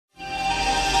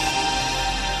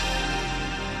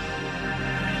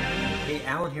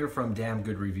Alan here from Damn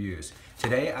Good Reviews.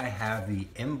 Today I have the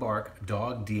EMBARK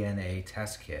Dog DNA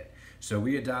Test Kit. So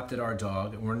we adopted our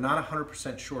dog and we're not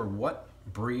 100% sure what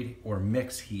breed or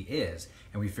mix he is,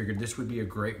 and we figured this would be a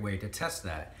great way to test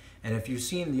that. And if you've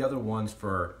seen the other ones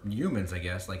for humans, I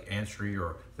guess, like Ansry,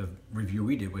 or the review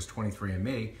we did was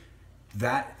 23andMe,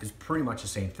 that is pretty much the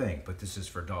same thing, but this is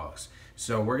for dogs.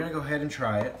 So we're gonna go ahead and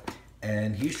try it,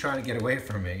 and he's trying to get away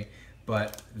from me,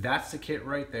 but that's the kit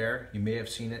right there. You may have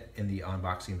seen it in the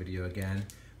unboxing video again.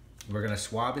 We're gonna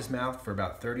swab his mouth for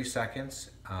about 30 seconds.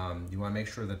 You wanna make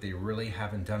sure that they really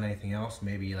haven't done anything else,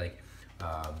 maybe like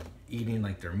eating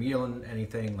like their meal and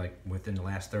anything like within the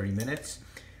last 30 minutes.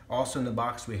 Also in the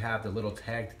box we have the little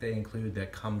tag that they include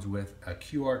that comes with a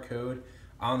QR code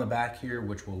on the back here,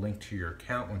 which will link to your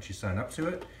account once you sign up to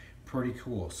it. Pretty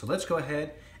cool. So let's go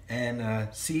ahead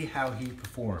and see how he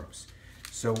performs.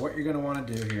 So what you're gonna wanna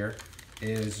do here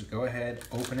is go ahead,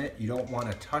 open it. You don't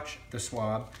wanna touch the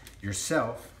swab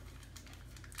yourself.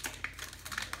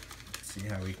 Let's see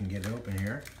how we can get it open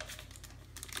here.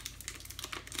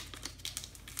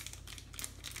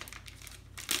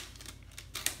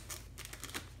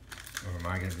 Or am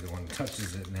I gonna be the one that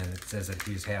touches it and then it says that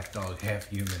he's half dog, half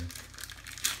human?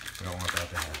 I don't want that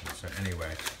to happen. So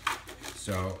anyway,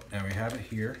 so now we have it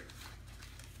here.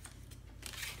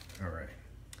 All right,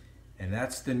 and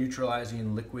that's the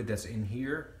neutralizing liquid that's in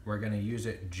here. We're gonna use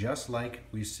it just like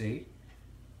we see.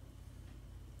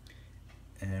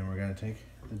 And we're gonna take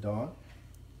the dog.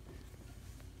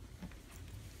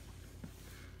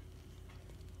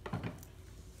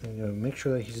 And you gotta make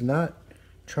sure that he's not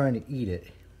trying to eat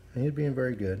it. And he's being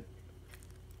very good.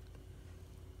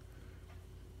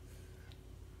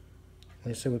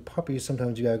 Like I said, with puppies,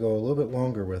 sometimes you gotta go a little bit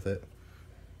longer with it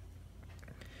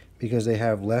because they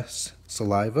have less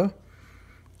saliva.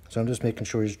 So I'm just making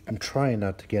sure I'm trying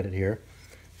not to get it here.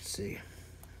 Let's see.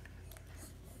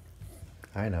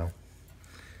 I know.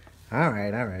 All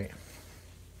right.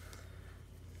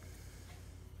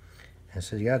 And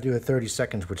so you gotta do it 30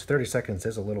 seconds, which 30 seconds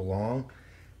is a little long,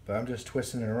 but I'm just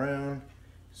twisting it around,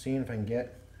 seeing if I can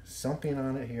get something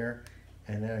on it here,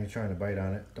 and now you're trying to bite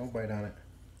on it. Don't bite on it.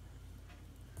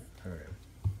 All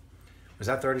right. Was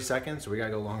that 30 seconds? We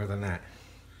gotta go longer than that.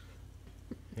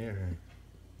 Yeah.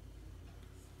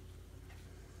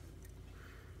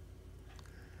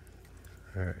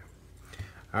 All right.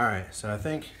 All right, so I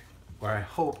think, or I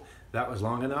hope that was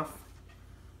long enough.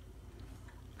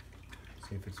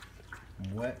 See if it's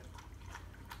wet.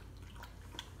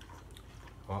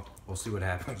 Well, we'll see what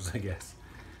happens, I guess.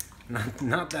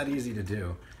 Not that easy to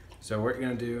do. So what you're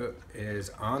gonna do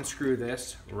is unscrew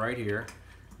this right here.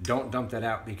 Don't dump that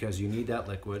out because you need that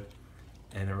liquid.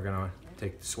 And then we're gonna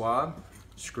take the swab,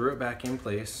 screw it back in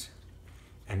place,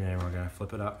 and then we're gonna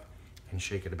flip it up and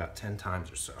shake it about 10 times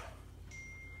or so.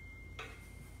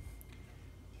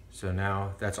 So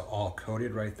now that's all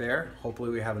coated right there. Hopefully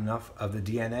we have enough of the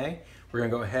DNA. We're gonna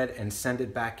go ahead and send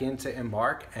it back into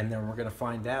EMBARK, and then we're gonna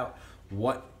find out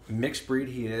what mixed breed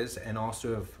he is, and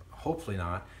also, if hopefully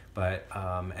not, but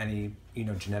any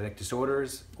genetic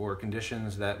disorders or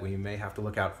conditions that we may have to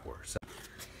look out for.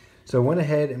 So I went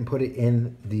ahead and put it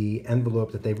in the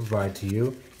envelope that they provide to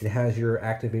you. It has your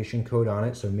activation code on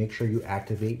it, so make sure you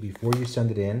activate before you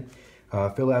send it in.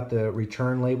 Fill out the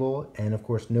return label, and of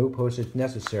course no postage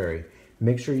necessary.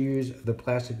 Make sure you use the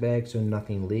plastic bag so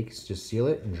nothing leaks. Just seal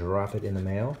it and drop it in the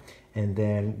mail. And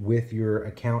then with your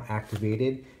account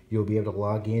activated, you'll be able to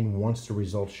log in once the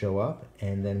results show up,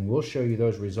 and then we'll show you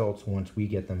those results once we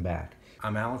get them back.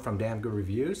 I'm Alan from Damn Good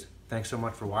Reviews. Thanks so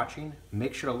much for watching.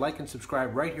 Make sure to like and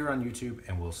subscribe right here on YouTube,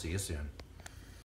 and we'll see you soon.